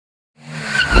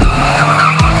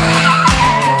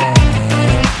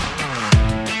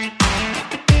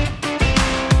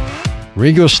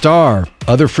Ringo Starr,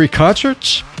 other free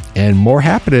concerts, and more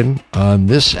happening on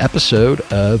this episode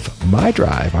of My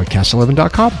Drive on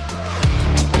cast11.com.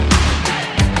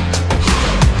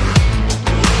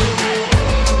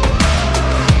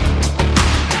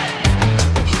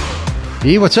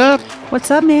 E, what's up?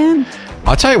 What's up, man?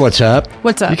 I'll tell you what's up.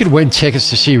 What's up? You can win tickets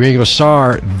to see Ringo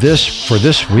Starr this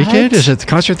weekend. Is it the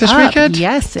concert this weekend?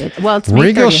 Yes. It's May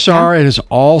Ringo 30th, Starr and his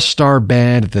all-star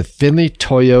band at the Findlay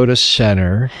Toyota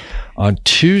Center on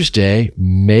Tuesday,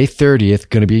 May 30th.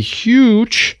 Going to be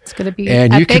huge. It's going to be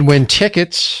And epic. you can win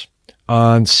tickets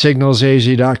on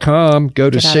signalsaz.com. Go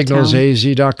to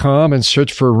signalsaz.com and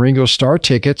search for Ringo Starr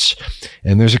tickets.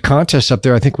 And there's a contest up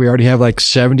there. I think we already have like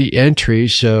 70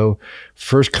 entries. So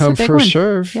first come, first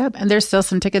serve. Yep. And there's still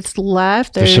some tickets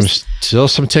left. There's still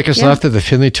some tickets left at the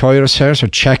Findlay Toyota Center. So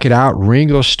check it out.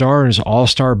 Ringo Starr and his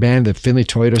all-star band at the Findlay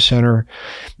Toyota Center.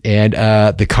 And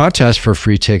the contest for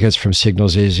free tickets from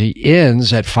Signals AZ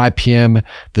ends at 5 p.m.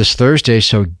 this Thursday.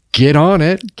 So get on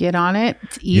it. Get on it.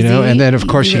 It's easy. You know, and then of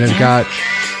course you've got,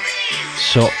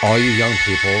 so all you young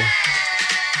people.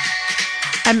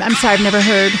 I'm sorry, I've never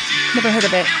heard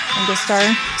of it. Ringo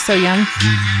Starr, so young.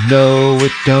 You know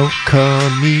it don't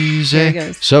come easy. There it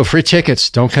goes. So free tickets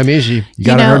don't come easy. You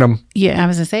got to earn them. Yeah, I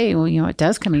was going to say, well, it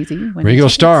does come easy. Ringo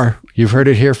Starr, you've heard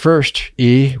it here first.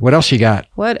 E, what else you got?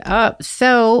 What up?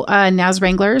 So Now's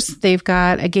Wranglers, they've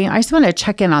got a game. I just want to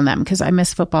check in on them because I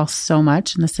miss football so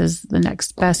much. And this is the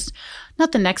next best,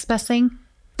 not the next best thing,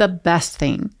 the best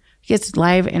thing. It's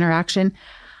live interaction.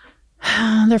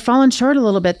 They're falling short a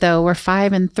little bit, though. We're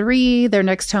 5-3. Their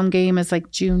next home game is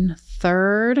like June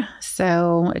 3rd.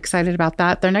 So excited about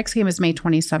that. Their next game is May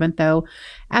 27th, though,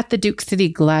 at the Duke City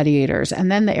Gladiators.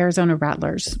 And then the Arizona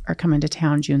Rattlers are coming to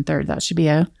town June 3rd. That should be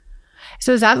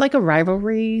So is that like a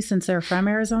rivalry since they're from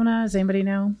Arizona? Does anybody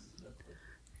know?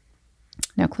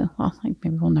 No clue. Well, maybe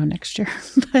we'll know next year.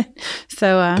 But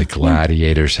the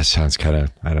Gladiators. That sounds kind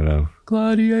of, I don't know.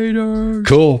 Gladiators.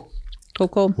 Cool.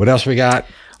 Cool. What else we got?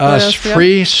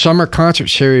 Free summer concert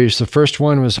series. The first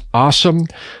one was awesome.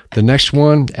 The next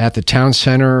one at the Town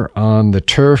Center on the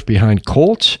turf behind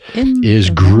Colts is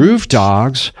Groove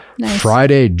Dogs. Nice.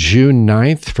 Friday, June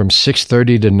 9th from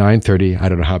 6:30 to 9:30. I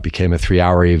don't know how it became a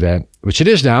 3-hour event, which it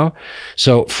is now.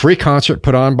 So free concert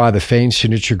put on by the Fain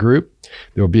Signature Group.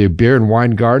 There will be a beer and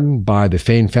wine garden by the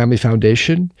Fain Family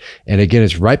Foundation. And again,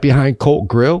 it's right behind Colt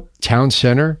Grill, Town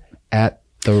Center at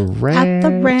the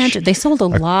ranch. They sold a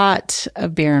lot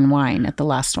of beer and wine at the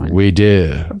last one. We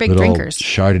did. We're big drinkers.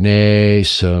 Chardonnay,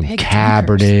 some big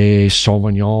Cabernet,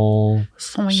 Sauvignon,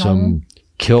 some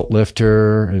Kilt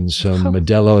Lifter, and some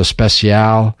Modelo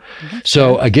Especial.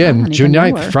 So again, June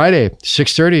 9th, Friday,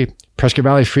 6:30, Prescott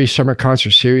Valley Free Summer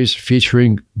Concert Series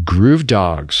featuring Groove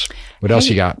Dogs. What else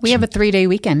you got? We have a 3-day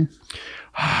weekend.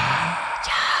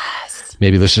 Yes.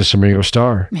 Maybe listen to some Ringo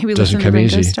Starr. Maybe listen to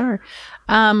Ringo Starr.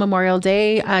 Memorial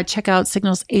Day, check out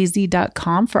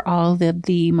signalsaz.com for all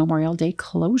the Memorial Day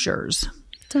closures.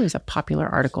 It's always a popular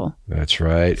article. That's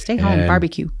right. Stay home,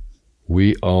 barbecue.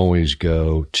 We always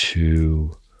go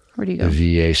to Where do you go?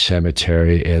 The VA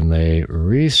cemetery and lay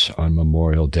wreaths on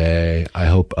Memorial Day. I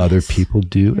hope other people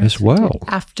do as well.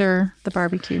 After the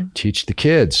barbecue. Teach the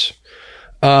kids.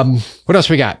 What else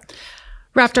we got?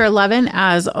 Rafter 11,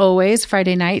 as always,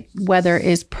 Friday night. Weather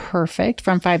is perfect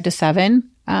from 5 to 7.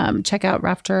 Check out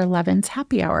Rafter 11's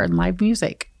Happy Hour and live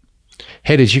music.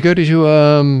 Hey, did you go to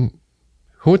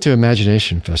who went to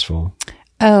Imagination Festival?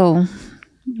 Oh,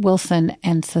 Wilson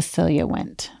and Cecilia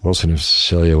went. Wilson and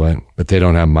Cecilia went, but they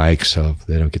don't have mics, so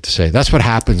they don't get to say. That's what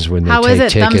happens when they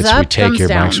take tickets. Thumbs up, we take your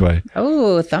down. mics away.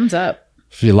 Oh, thumbs up.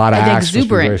 A lot of acts.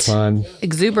 Exuberant. Very fun.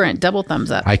 Exuberant, double thumbs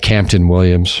up. I camped in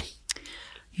Williams.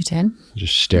 You did?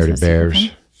 Just stared at bears,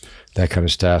 that kind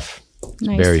of stuff.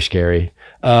 Nice. Very scary.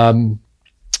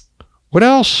 What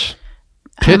else?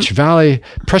 Prescott Valley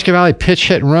Pitch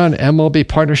Hit and Run MLB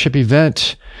partnership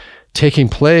event taking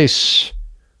place.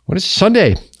 What is it?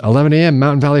 Sunday, 11 a.m.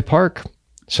 Mountain Valley Park.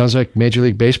 Sounds like Major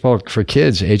League Baseball for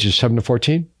kids ages 7 to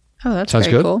 14. Oh, that's Sounds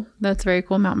very good. cool. That's very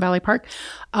cool. Mountain Valley Park.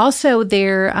 Also,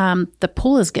 the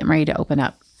pool is getting ready to open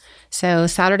up. So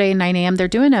Saturday, 9 a.m., they're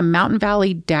doing a Mountain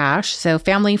Valley Dash, so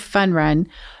family fun run.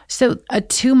 So a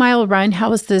 2-mile run.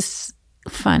 How is this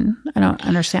fun? I don't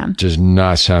understand. Does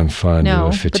not sound fun. No, to a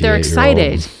 58-year-old. but they're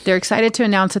excited. They're excited to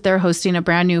announce that they're hosting a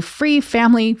brand new free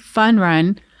family fun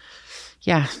run.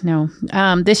 Yeah, no.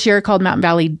 This year called Mountain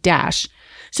Valley Dash.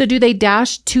 So do they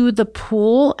dash to the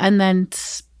pool and then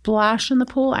splash in the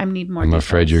pool? I need more details.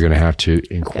 Afraid you're going to have to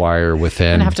inquire within. I'm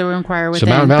going to have to inquire within.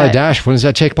 So Mountain Valley Dash, when does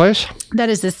that take place? That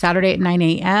is this Saturday at 9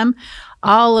 a.m.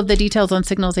 All of the details on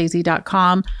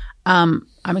signalsaz.com.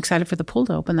 I'm excited for the pool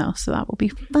to open though, so that will be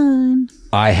fun.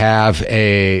 I have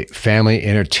a family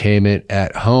entertainment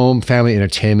at home, family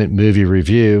entertainment movie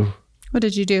review. What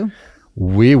did you do?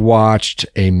 We watched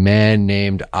A Man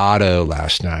Named Otto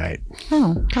last night.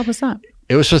 Oh, how was that?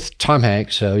 It was with Tom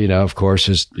Hanks, so, of course,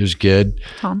 it was good.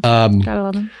 Tom, gotta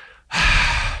love him.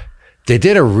 They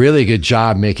did a really good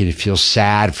job making you feel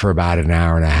sad for about an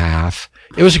hour and a half.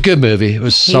 It was a good movie. It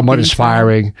was somewhat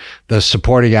inspiring. The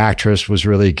supporting actress was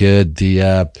really good.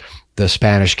 The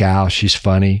Spanish gal, she's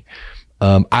funny.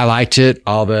 I liked it,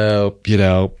 although,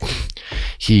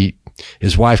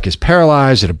 his wife gets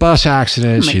paralyzed in a bus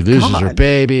accident. She loses her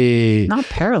baby. Not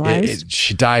paralyzed.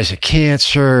 She dies of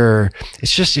cancer.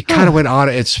 It's just, it kind of went on.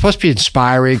 It's supposed to be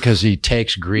inspiring because he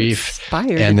takes grief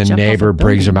and the neighbor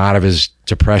brings him out of his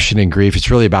depression and grief.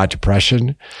 It's really about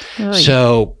depression. Really?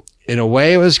 So in a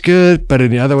way it was good, but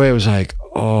in the other way it was like,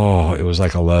 it was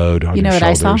like a load on your shoulders. You know what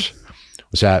I saw?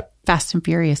 Was that? Fast and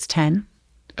Furious 10.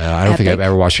 I don't think I've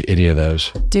ever watched any of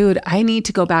those. Dude, I need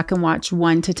to go back and watch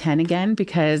 1 to 10 again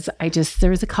because there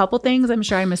was a couple things I'm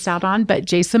sure I missed out on, but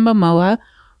Jason Momoa,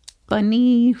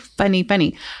 funny.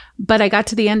 But I got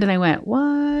to the end and I went,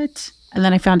 what? And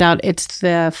then I found out it's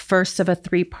the first of a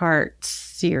 3-part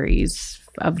series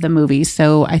of the movie.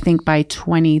 So I think by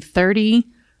 2030, I'm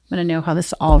going to know how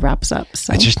this all wraps up.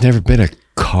 So I've just never been a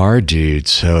car dude,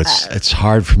 so it's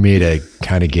hard for me to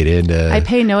kind of get into. I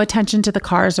pay no attention to the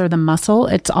cars or the muscle.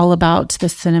 It's all about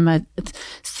the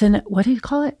what do you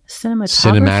call it?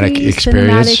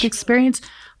 Cinematic experience.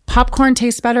 Popcorn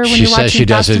tastes better when she you're watching says she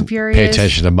Fast doesn't and Furious. pay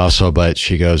attention to muscle, but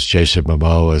she goes, Jason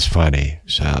Momoa is funny.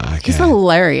 So he's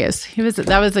hilarious.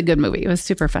 That was a good movie. It was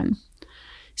super fun.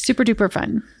 Super duper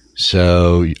fun.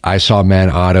 So I saw Man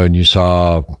Otto and you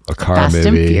saw a car Fast movie.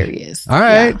 Fast and Furious. All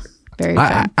right. Yeah, very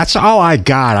fun. That's all I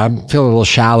got. I'm feeling a little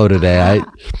shallow today.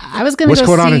 I was going to What's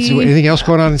going on? Anything else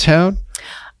going on in town?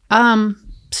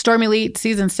 Stormy Elite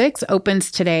Season 6 opens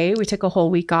today. We took a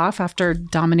whole week off after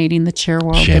dominating the cheer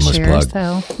world Shameless this year. plug.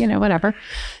 So, whatever.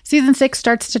 Season 6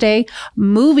 starts today.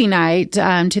 Movie night,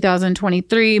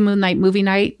 2023, Moon Night Movie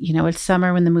Night. It's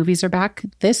summer when the movies are back.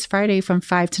 This Friday from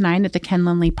 5 to 9 at the Ken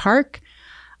Lindley Park.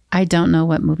 I don't know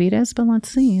what movie it is, but let's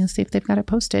see if they've got it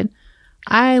posted.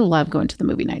 I love going to the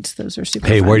movie nights. Those are super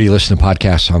fun. Where do you listen to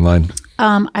podcasts online?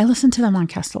 I listen to them on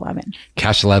Cast 11.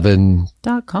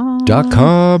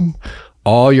 Cast11.com.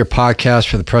 All your podcasts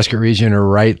for the Prescott region are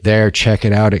right there. Check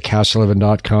it out at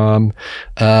cast11.com.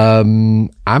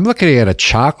 I'm looking at a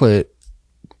chocolate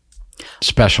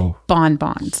special.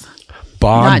 Bonbons.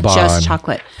 Not just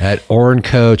chocolate. At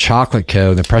Ornco Chocolate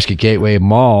Co. in the Prescott Gateway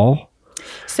Mall.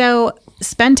 So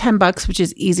spend $10, which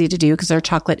is easy to do because their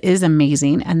chocolate is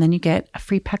amazing. And then you get a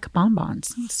free pack of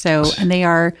bonbons. And they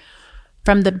are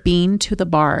from the bean to the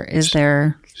bar is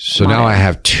their So motto. Now I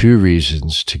have 2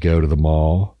 reasons to go to the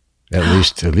mall. At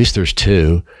least there's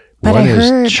 2. But one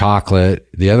is chocolate.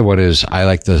 The other one is I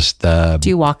like this. Do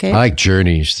you walk it? I like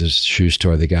Journeys, this shoe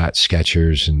store. They got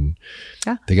Skechers and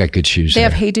they got good shoes. They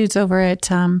have Hey Dudes over at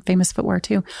Famous Footwear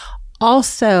too.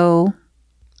 Also,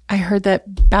 I heard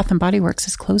that Bath and Body Works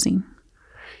is closing.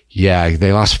 Yeah,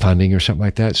 they lost funding or something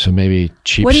like that. So maybe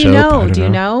cheap soap. What do you know? Do you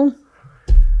know?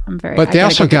 But they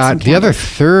also got the other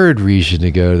third reason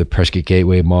to go to the Prescott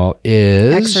Gateway Mall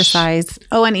is exercise.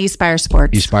 Oh, and Espire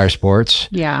Sports. Espire Sports.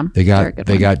 Yeah, they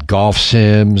got golf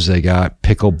sims. They got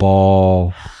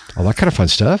pickleball. All that kind of fun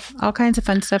stuff. All kinds of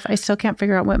fun stuff. I still can't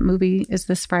figure out what movie is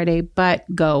this Friday, but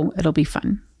go. It'll be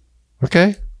fun.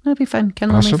 Okay, it'll be fun. Ken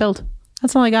Lindley Field.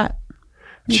 That's all I got.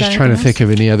 Just trying to think of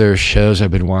any other shows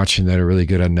I've been watching that are really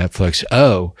good on Netflix.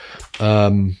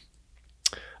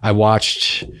 I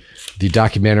watched the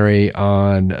documentary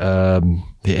on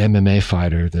the MMA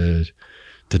fighter,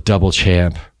 the double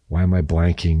champ. Why am I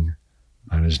blanking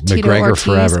on his Tito McGregor Ortiz.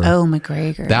 Forever? Oh,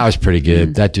 McGregor. That was pretty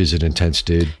good. That dude's an intense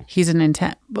dude. He's an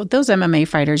intense. But those MMA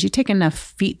fighters, you take enough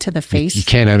feet to the face. You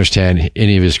can't understand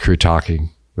any of his crew talking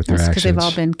with their accents. Because they've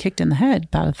all been kicked in the head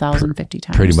about 1,050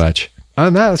 times. Pretty much.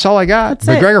 That's all I got.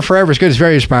 That's McGregor it. Forever is good. It's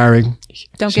very inspiring.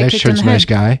 Don't get kicked in the head. Nice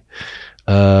guy.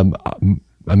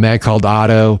 A Man Called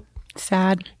Otto.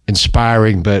 Sad.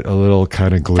 Inspiring, but a little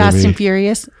kind of gloomy. Fast and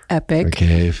Furious, epic.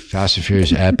 Okay, Fast and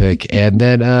Furious, epic. And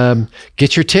then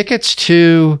get your tickets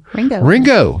to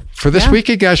Ringo for this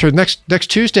weekend, guys, or next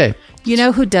Tuesday. You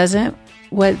know who doesn't?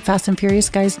 What Fast and Furious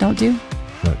guys don't do?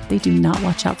 What? They do not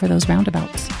watch out for those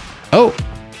roundabouts. Oh,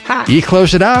 you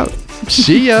close it out.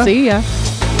 See ya. See ya.